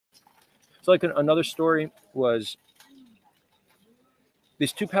So like another story was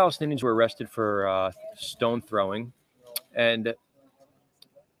these two Palestinians were arrested for stone throwing, and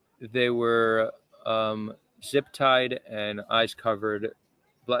they were zip tied and eyes covered,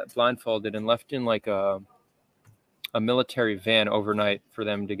 blindfolded, and left in like a military van overnight for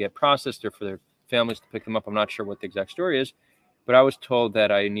them to get processed or for their families to pick them up. I'm not sure what the exact story is, but I was told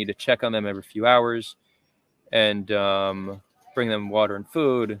that I need to check on them every few hours and bring them water and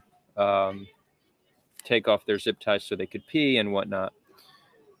food, take off their zip ties so they could pee and whatnot.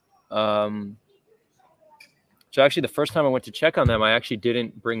 So actually, the first time I went to check on them, I actually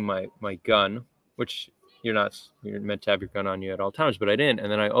didn't bring my gun, which you're meant to have your gun on you at all times, but I didn't.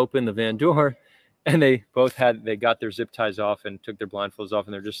 And then I opened the van door, and they got their zip ties off and took their blindfolds off,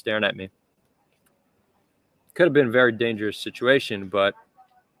 and they're just staring at me. Could have been a very dangerous situation, but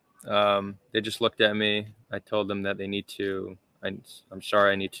they just looked at me. I told them that they need to. I'm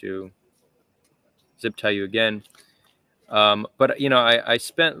sorry, I need to zip tie you again. But I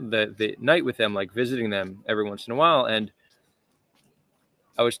spent the night with them, like visiting them every once in a while, and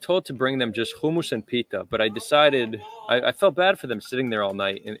I was told to bring them just hummus and pita, but I decided I felt bad for them sitting there all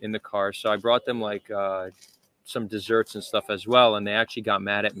night in the car, so I brought them like some desserts and stuff as well, and they actually got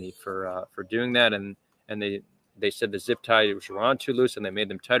mad at me for doing that, and they said the zip tie was on too loose, and they made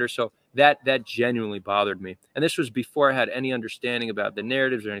them tighter. So that genuinely bothered me, and this was before I had any understanding about the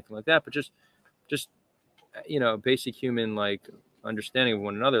narratives or anything like that, but just basic human like understanding of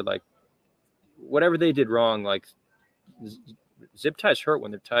one another, like whatever they did wrong, like zip ties hurt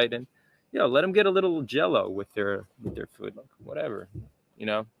when they're tight, and let them get a little jello with their food, like whatever,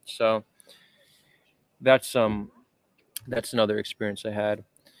 so that's another experience I had.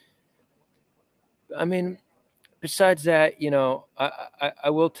 I mean, besides that, I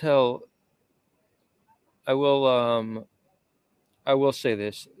will say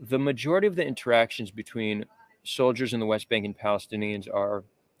this: the majority of the interactions between soldiers in the West Bank and Palestinians are,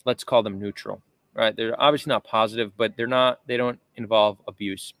 let's call them neutral, right? They're obviously not positive, but they don't involve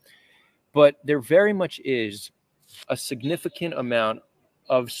abuse. But there very much is a significant amount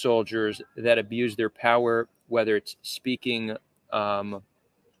of soldiers that abuse their power, whether it's speaking to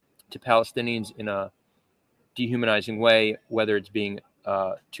Palestinians in a dehumanizing way, whether it's being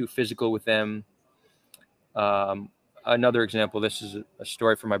too physical with them. Another example, this is a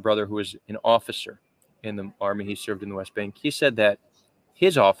story from my brother who was an officer in the army. He served in the West Bank. He said that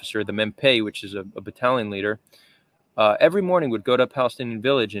his officer, the Mempei, which is a battalion leader, every morning would go to a Palestinian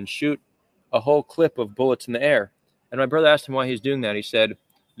village and shoot a whole clip of bullets in the air. And my brother asked him why he's doing that. He said,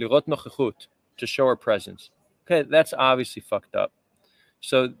 "Lirot nochechut," to show our presence. Okay, that's obviously fucked up.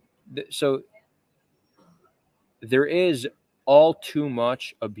 So there is all too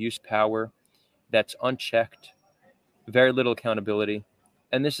much abuse power that's unchecked, very little accountability,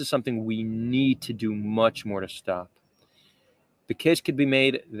 and this is something we need to do much more to stop. The case could be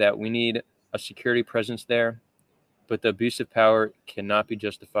made that we need a security presence there, but the abuse of power cannot be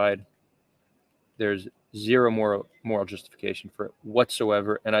justified. There's zero moral justification for it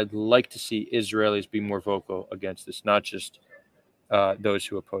whatsoever, and I'd like to see Israelis be more vocal against this, not just those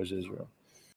who oppose Israel.